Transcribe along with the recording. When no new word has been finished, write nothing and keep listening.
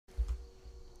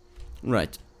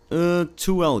Right. To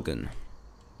Helgen.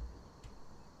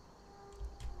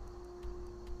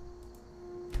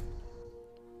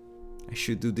 I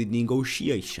should do the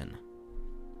negotiation.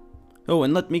 Oh,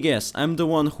 and let me guess, I'm the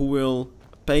one who will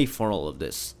pay for all of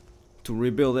this. To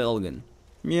rebuild Helgen.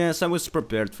 Yes, I was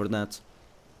prepared for that.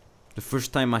 The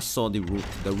first time I saw the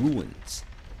ruins.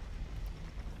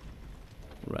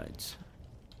 Right.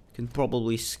 Can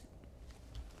probably...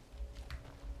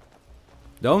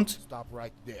 Don't? Stop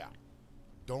right there.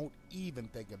 Don't even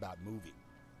think about moving.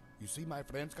 You see my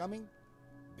friends coming?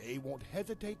 They won't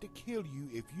hesitate to kill you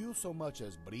if you so much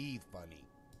as breathe funny.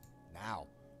 Now,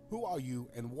 who are you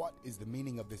and what is the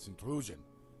meaning of this intrusion?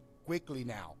 Quickly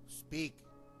now, speak.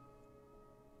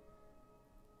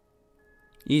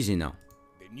 Easy now.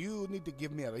 Then you need to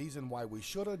give me a reason why we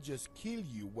shouldn't just kill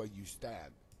you where you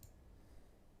stand.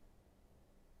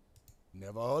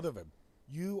 Never heard of him.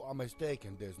 You are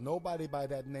mistaken. There's nobody by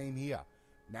that name here.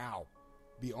 Now,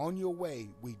 be on your way.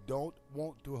 We don't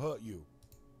want to hurt you.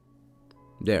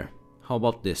 There. How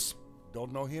about this?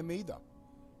 Don't know him either.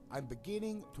 I'm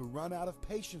beginning to run out of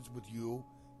patience with you.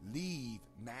 Leave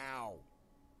now.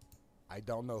 I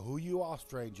don't know who you are,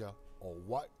 stranger, or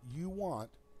what you want,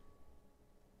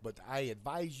 but I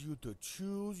advise you to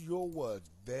choose your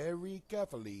words very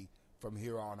carefully from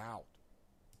here on out.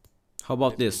 How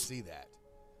about Let me this? see that.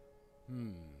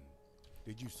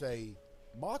 Did you say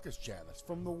Marcus Janus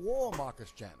from the war,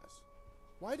 Marcus Janus?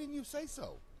 Why didn't you say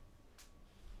so?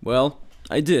 Well,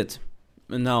 I did.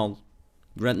 And now,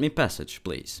 grant me passage,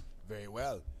 please. Very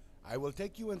well. I will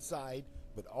take you inside,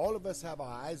 but all of us have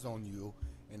our eyes on you,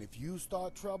 and if you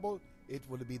start trouble, it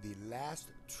will be the last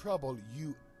trouble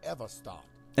you ever start.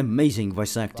 Amazing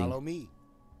voice acting. Follow me.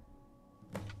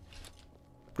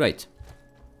 Great.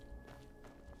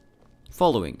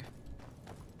 Following.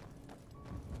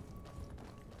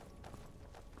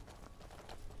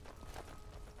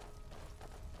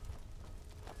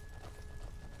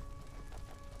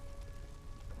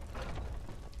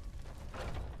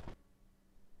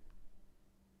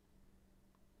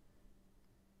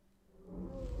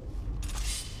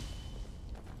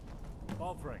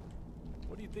 Balfring,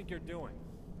 what do you think you're doing?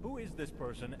 Who is this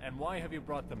person, and why have you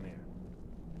brought them here?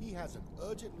 He has an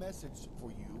urgent message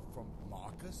for you from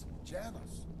Marcus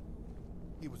Janus.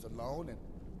 He was alone, and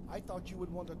I thought you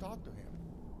would want to talk to him.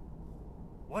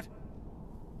 What?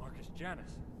 Marcus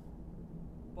Janus?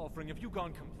 Balfring, have you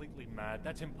gone completely mad?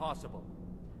 That's impossible.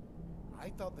 I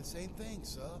thought the same thing,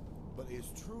 sir, but it's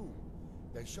true.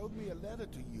 They showed me a letter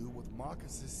to you with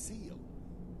Marcus's seal.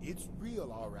 It's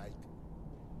real, all right.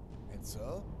 And,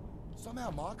 sir,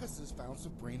 somehow Marcus has found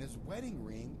Sabrina's wedding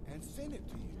ring and sent it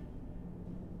to you.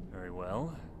 Very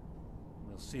well.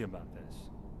 We'll see about this.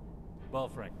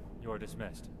 Balfring, you are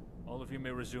dismissed. All of you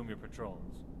may resume your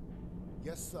patrols.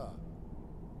 Yes, sir.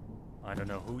 I don't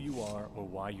know who you are or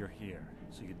why you're here,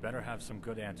 so you'd better have some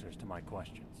good answers to my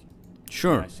questions.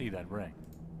 Sure. I see that ring.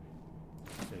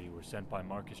 Say you were sent by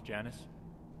Marcus Janus?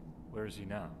 Where is he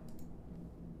now?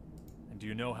 And do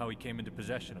you know how he came into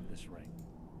possession of this ring?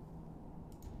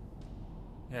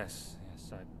 Yes,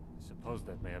 I suppose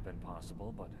that may have been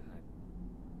possible, but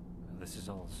this is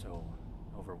all so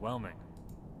overwhelming.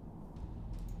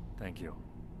 Thank you.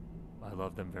 I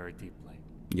love them very deeply.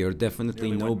 You're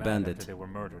definitely Nearly no went mad bandit. after they were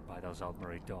murdered by those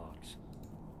Altmeri dogs.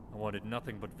 I wanted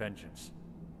nothing but vengeance.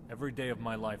 Every day of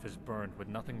my life is burned with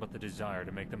nothing but the desire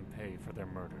to make them pay for their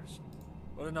murders.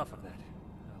 But enough of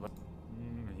that.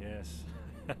 Yes.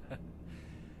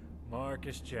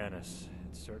 Marcus Janus.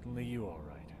 It's certainly you, all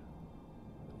right.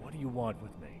 But what do you want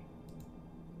with me?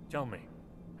 Tell me,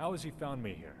 how has he found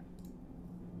me here?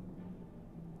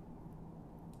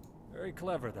 Very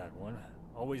clever, that one.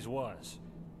 Always was.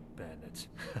 Bandits.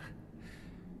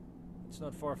 It's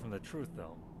not far from the truth,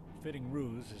 though. Fitting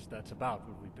ruse is that's about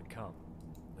what we've become.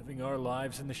 Living our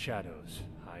lives in the shadows,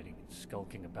 hiding and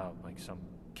skulking about like some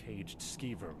caged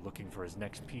skeever looking for his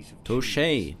next piece of cheese.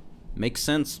 Touché. Makes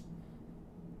sense.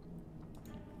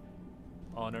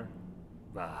 Honor?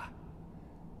 Bah.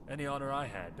 Any honor I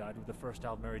had died with the first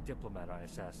Altmeri diplomat I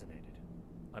assassinated.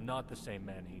 I'm not the same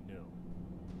man he knew.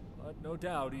 But no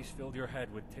doubt he's filled your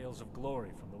head with tales of glory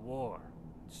from the war.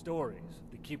 Stories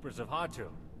of the keepers of Hatu.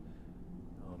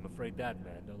 Oh, I'm afraid that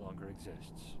man no longer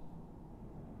exists.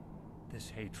 This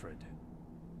hatred,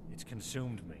 it's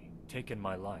consumed me, taken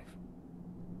my life.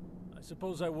 I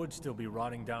suppose I would still be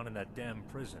rotting down in that damn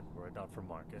prison were it not for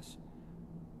Marcus.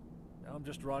 Now I'm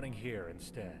just rotting here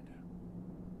instead.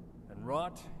 And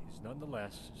rot is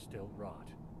nonetheless still rot.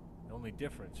 The only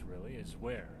difference, really, is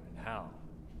where and how.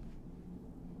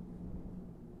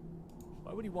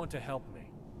 Why would he want to help me?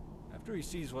 After he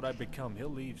sees what I've become, he'll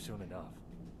leave soon enough.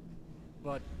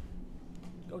 But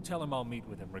Go tell him I'll meet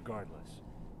with him regardless.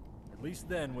 At least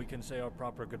then we can say our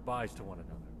proper goodbyes to one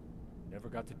another. Never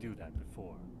got to do that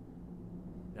before.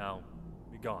 Now,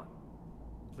 be gone.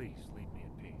 Please leave me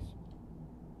in peace.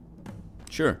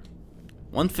 Sure.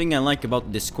 One thing I like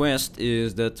about this quest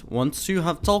is that once you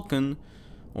did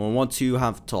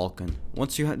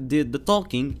the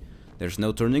talking, there's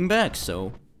no turning back,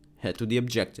 so head to the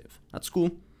objective. That's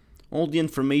cool. All the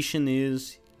information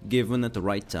is given at the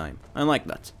right time. I like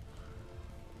that.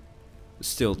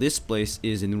 Still, this place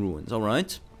is in ruins,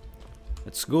 alright?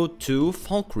 Let's go to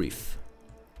Falkreath.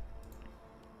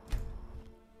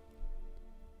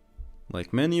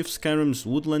 Like many of Skyrim's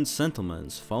woodland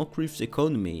settlements, Falkreath's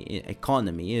economy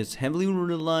is heavily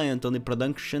reliant on the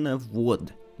production of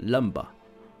wood, lumber.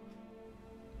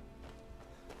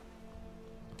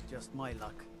 Just my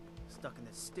luck. Stuck in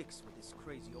the sticks with this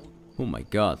crazy old woman. Oh my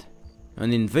god.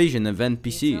 An invasion of Need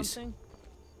NPCs. something?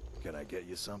 Can I get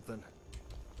you something?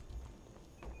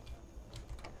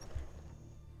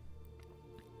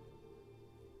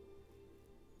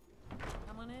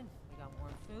 Come on in. We got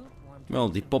warm food, warm Well,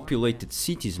 the drinks, and warm populated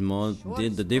cities mod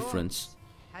did the difference.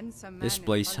 This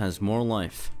place has more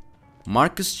life.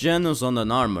 Marcus Janus on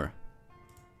an armor.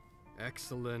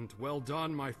 Excellent. Well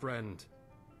done, my friend.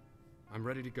 I'm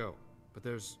ready to go, but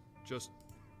there's just...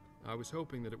 I was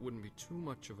hoping that it wouldn't be too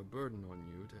much of a burden on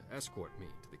you to escort me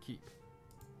to the keep.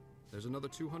 There's another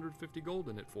 250 gold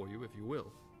in it for you, if you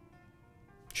will.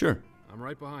 Sure. I'm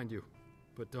right behind you,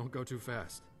 but don't go too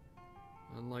fast.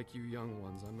 Unlike you young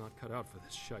ones, I'm not cut out for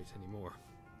this shite anymore.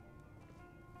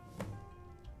 No time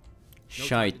to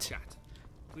Shite. chat.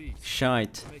 Please.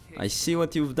 Shite. Make haste. I see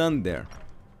what you've done there.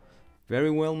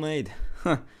 Very well made.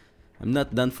 Huh. I'm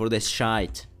not done for this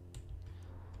shite.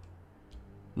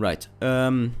 Right.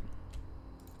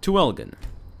 To Helgen.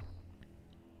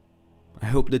 I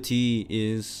hope that he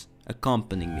is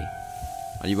accompanying me.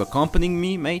 Are you accompanying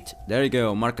me, mate? There you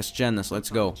go, Marcus Janus, let's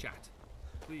go. Chat.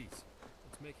 Please.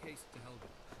 Let's make haste to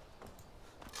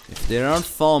Helgen. If there aren't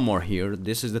Falmor here,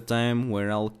 this is the time where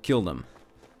I'll kill them.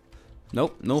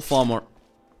 Nope, no Falmor.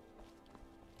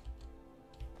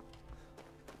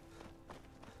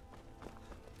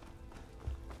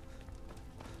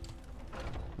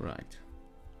 Right.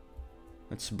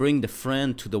 Let's bring the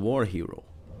friend to the war hero.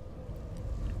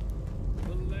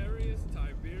 Valerius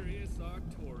Tiberius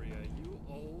Arctoria, you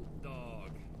old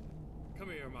dog. Come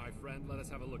here, my friend. Let us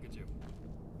have a look at you.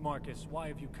 Marcus, why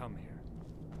have you come here?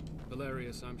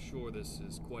 Valerius, I'm sure this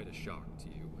is quite a shock to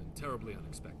you and terribly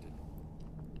unexpected.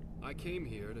 I came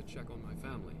here to check on my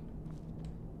family,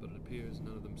 but it appears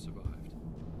none of them survived.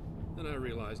 Then I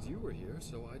realized you were here,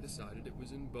 so I decided it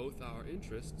was in both our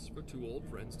interests for two old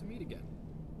friends to meet again.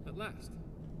 At last.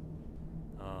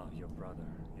 Ah, your brother,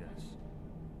 yes.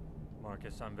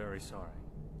 Marcus, I'm very sorry.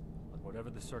 But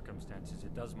whatever the circumstances,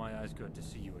 it does my eyes good to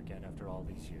see you again after all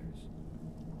these years.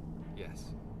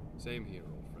 Yes. Same here,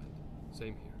 old friend.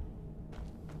 Same here.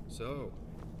 So,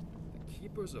 the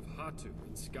Keepers of Hatu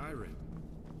in Skyrim.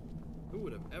 Who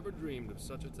would have ever dreamed of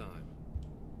such a time?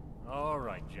 All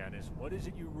right, Janus, what is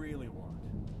it you really want?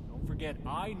 Don't forget,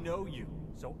 I know you,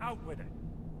 so out with it.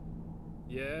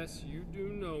 Yes, you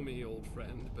do know me, old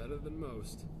friend, better than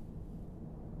most.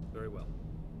 Very well.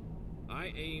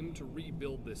 I aim to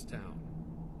rebuild this town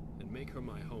and make her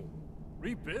my home.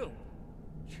 Rebuild?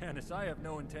 Janus, I have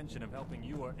no intention of helping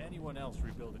you or anyone else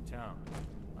rebuild a town.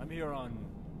 I'm here on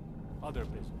other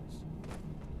business.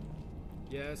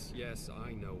 Yes,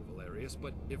 I know, Valerius,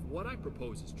 but if what I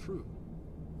propose is true,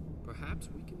 perhaps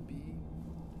we can be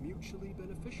mutually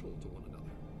beneficial to one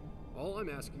another. All I'm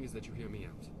asking is that you hear me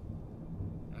out.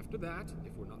 After that,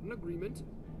 if we're not in agreement,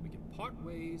 we can part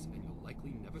ways and you'll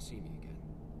likely never see me again.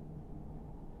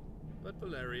 But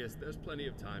Valerius, there's plenty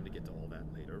of time to get to all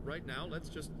that later. Right now, let's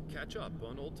just catch up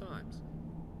on old times.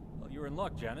 Well, you're in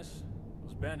luck, Janus.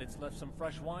 Those bandits left some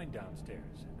fresh wine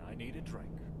downstairs, and I need a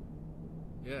drink.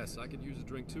 Yes, I could use a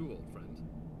drink too, old friend.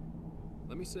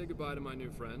 Let me say goodbye to my new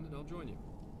friend, and I'll join you.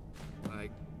 I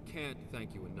can't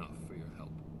thank you enough for your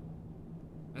help.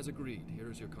 As agreed, here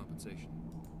is your compensation.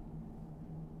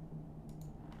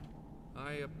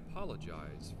 I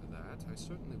apologize for that. I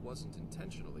certainly wasn't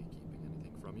intentionally keeping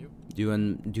anything from you. Do you I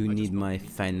need just my wanted to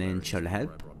be financial clear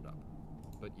help? before I brought it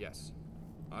up. But yes,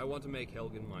 I want to make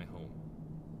Helgen my home.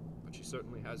 But she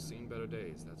certainly has seen better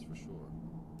days, that's for sure.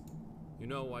 You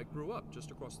know, I grew up just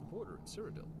across the border in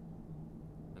Cyrodiil.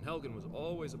 And Helgen was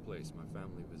always a place my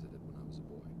family visited when I was a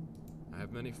boy. I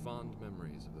have many fond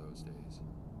memories of those days.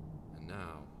 And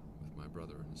now, with my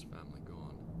brother and his family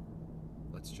gone,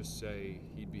 let's just say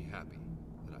he'd be happy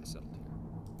that I settled here.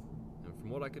 And from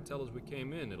what I could tell as we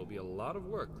came in, it'll be a lot of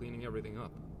work cleaning everything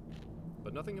up.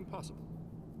 But nothing impossible.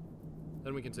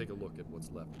 Then we can take a look at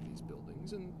what's left of these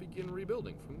buildings and begin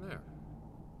rebuilding from there.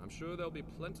 I'm sure there'll be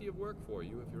plenty of work for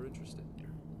you if you're interested.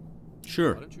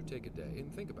 Sure. Why don't you take a day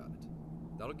and think about it?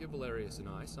 That'll give Valerius and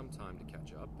I some time to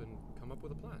catch up and come up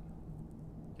with a plan.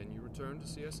 Can you return to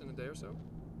see us in a day or so?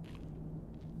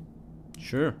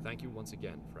 Sure. Thank you once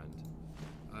again, friend.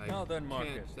 Now then, can't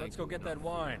Marcus, thank let's go you get that enough for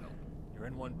your wine. help. You're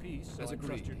in one piece, so As I agreed,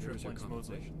 trust your here trip is your went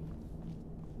smoothly. compensation.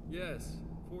 Yes,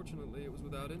 fortunately it was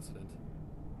without incident.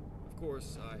 Of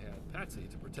course, I had Patsy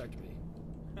to protect me.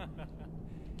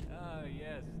 Ah,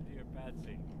 yes, dear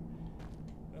Patsy.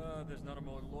 There's not a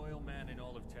more loyal man in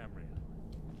all of Tamriel.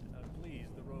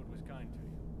 Pleased the road was kind to you.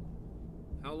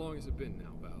 How long has it been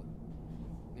now, Val?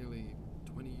 Nearly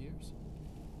 20 years?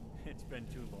 It's been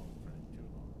too long, friend, too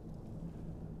long.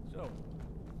 So,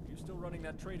 you still running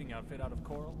that trading outfit out of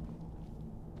Coral?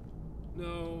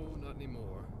 No, not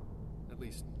anymore. At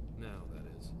least now, that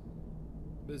is.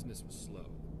 Business was slow.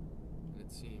 And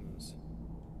it seems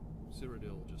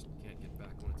Cyrodiil just can't get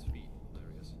back on its feet,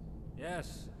 Valerius.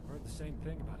 Yes, I heard the same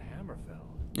thing about Hammerfell.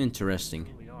 Interesting.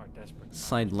 Truly are desperate times.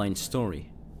 Sideline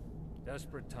story.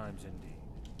 Desperate times indeed.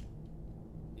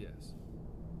 Yes.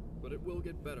 But it will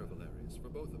get better, Valerius, for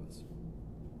both of us.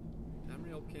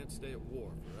 Tamriel can't stay at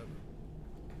war forever.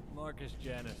 Marcus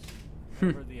Janus,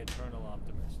 ever the eternal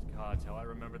optimist. God, how I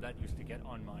remember that used to get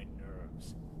on my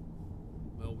nerves.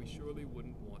 Well, we surely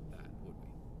wouldn't want that, would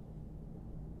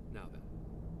we? Now then,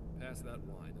 pass that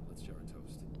wine and let's share a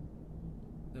toast.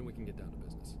 Then we can get down to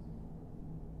business.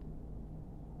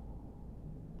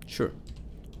 Sure.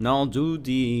 Now I'll do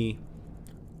the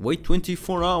wait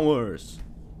 24 hours.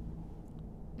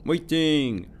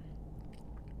 Waiting.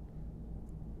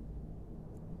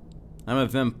 I'm a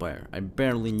vampire. I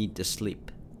barely need to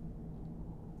sleep.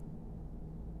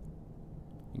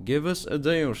 Give us a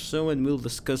day or so and we'll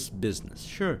discuss business.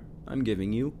 Sure, I'm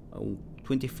giving you a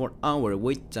 24-hour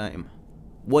wait time.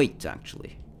 Wait,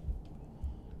 actually.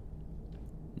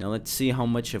 Now let's see how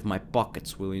much of my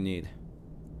pockets will you need.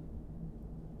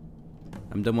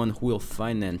 I'm the one who will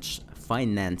finance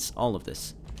all of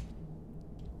this.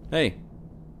 Hey.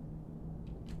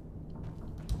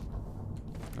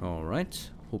 Alright.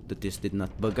 Hope that this did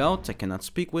not bug out. I cannot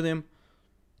speak with him.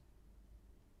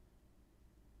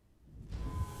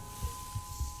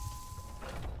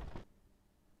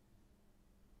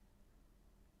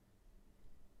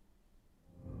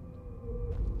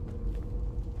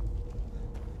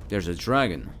 There's a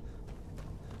dragon.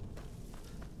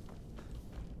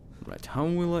 Right, how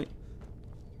will I...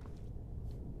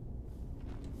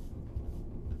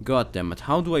 God damn it,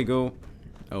 how do I go?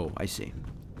 Oh, I see.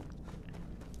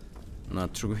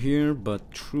 Not through here, but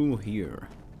through here.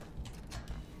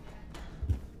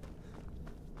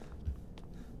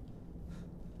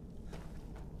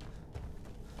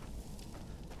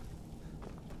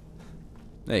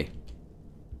 Hey.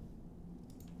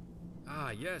 Ah,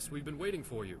 yes, we've been waiting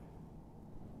for you.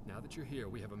 Now that you're here,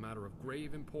 we have a matter of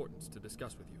grave importance to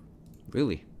discuss with you.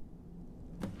 Really?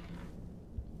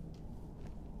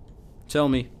 Tell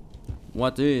me,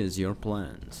 what is your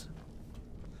plans?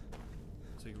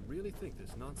 So you really think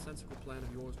this nonsensical plan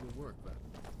of yours will work, Val?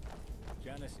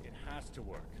 Janus, it has to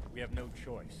work. We have no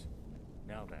choice.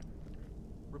 Now then.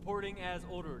 Reporting as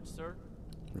ordered, sir.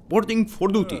 Reporting for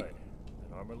duty. Good.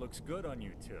 That armor looks good on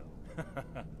you two.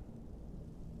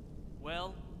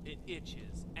 Well, it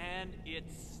itches, and it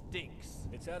stinks.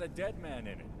 It's had a dead man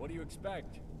in it. What do you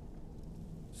expect?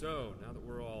 So, now that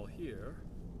we're all here,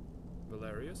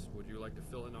 Valerius, would you like to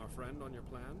fill in our friend on your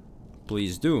plan?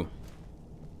 Please do.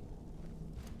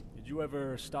 Did you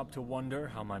ever stop to wonder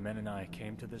how my men and I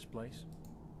came to this place?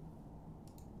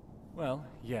 Well,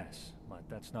 yes, but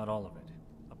that's not all of it.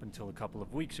 Up until a couple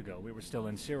of weeks ago, we were still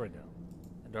in Cyrodiil,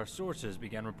 and our sources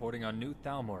began reporting on new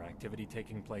Thalmor activity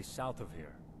taking place south of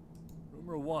here.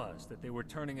 Rumor was that they were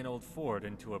turning an old fort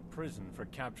into a prison for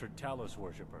captured Talos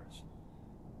worshippers.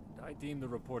 And I deemed the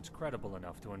reports credible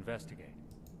enough to investigate.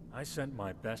 I sent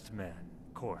my best man,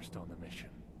 Korst, on the mission.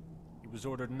 He was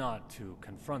ordered not to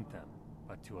confront them,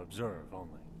 but to observe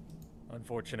only.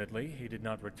 Unfortunately, he did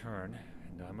not return,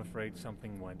 and I'm afraid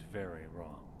something went very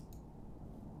wrong.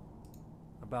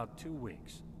 About 2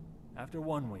 weeks. After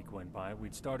 1 week went by,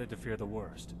 we'd started to fear the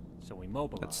worst, so we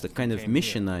mobilized. That's the kind of and came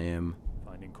mission here. I am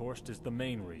Finding Korst is the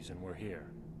main reason we're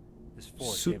here. This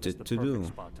fort suited gave us the to perfect do.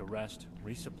 spot to rest,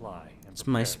 resupply, and It's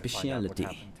my prepare to find out what specialty.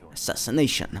 happened to us.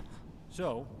 Assassination.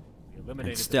 So, we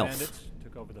eliminated the stealth. bandits,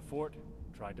 took over the fort,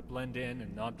 tried to blend in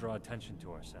and not draw attention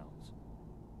to ourselves.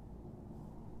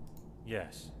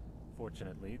 Yes,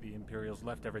 fortunately, the Imperials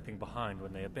left everything behind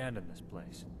when they abandoned this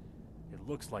place. It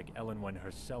looks like Elenwen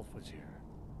herself was here.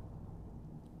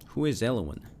 Who is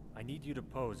Elwyn? I I need you to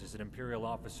pose as an Imperial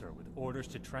officer with orders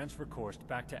to transfer Korst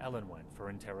back to Elenwen for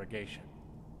interrogation.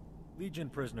 Legion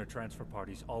prisoner transfer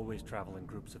parties always travel in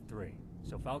groups of 3,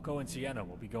 so Falco and Sienna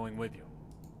will be going with you.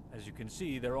 As you can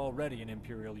see, they're already in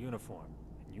Imperial uniform,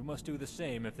 and you must do the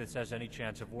same if this has any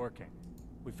chance of working.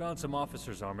 We found some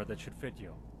officer's armor that should fit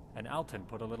you, and Alton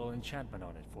put a little enchantment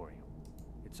on it for you.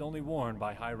 It's only worn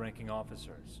by high-ranking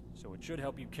officers, so it should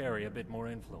help you carry a bit more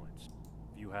influence.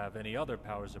 If you have any other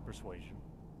powers of persuasion,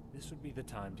 this would be the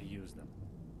time to use them.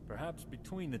 Perhaps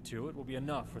between the two it will be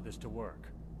enough for this to work.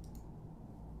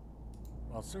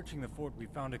 While searching the fort, we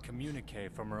found a communique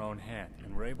from our own hand,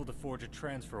 and were able to forge a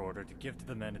transfer order to give to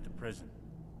the men at the prison.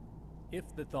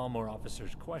 If the Thalmor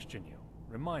officers question you,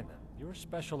 remind them you're a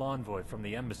special envoy from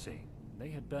the embassy, and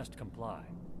they had best comply.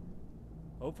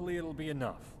 Hopefully it'll be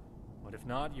enough, but if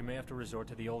not, you may have to resort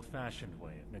to the old-fashioned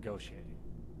way of negotiating.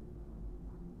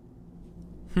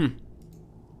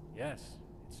 Yes,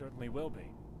 it certainly will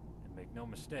be. And make no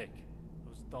mistake,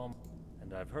 those Thalmor...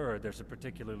 And I've heard there's a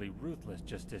particularly ruthless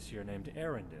justiciar named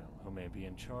Arundel who may be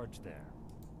in charge there.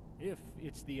 If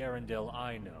it's the Arundel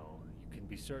I know, you can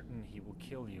be certain he will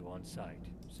kill you on sight,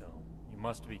 so you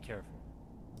must be careful.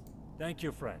 Thank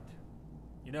you, friend.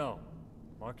 You know,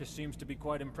 Marcus seems to be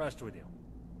quite impressed with you.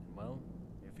 And well,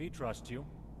 if he trusts you,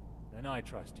 then I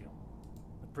trust you.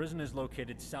 The prison is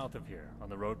located south of here, on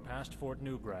the road past Fort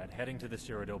Newgrad, heading to the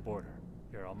Cyrodiil border.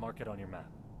 Here, I'll mark it on your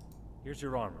map. Here's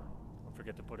your armor. Don't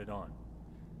forget to put it on.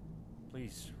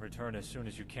 Please return as soon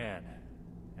as you can,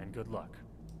 and good luck.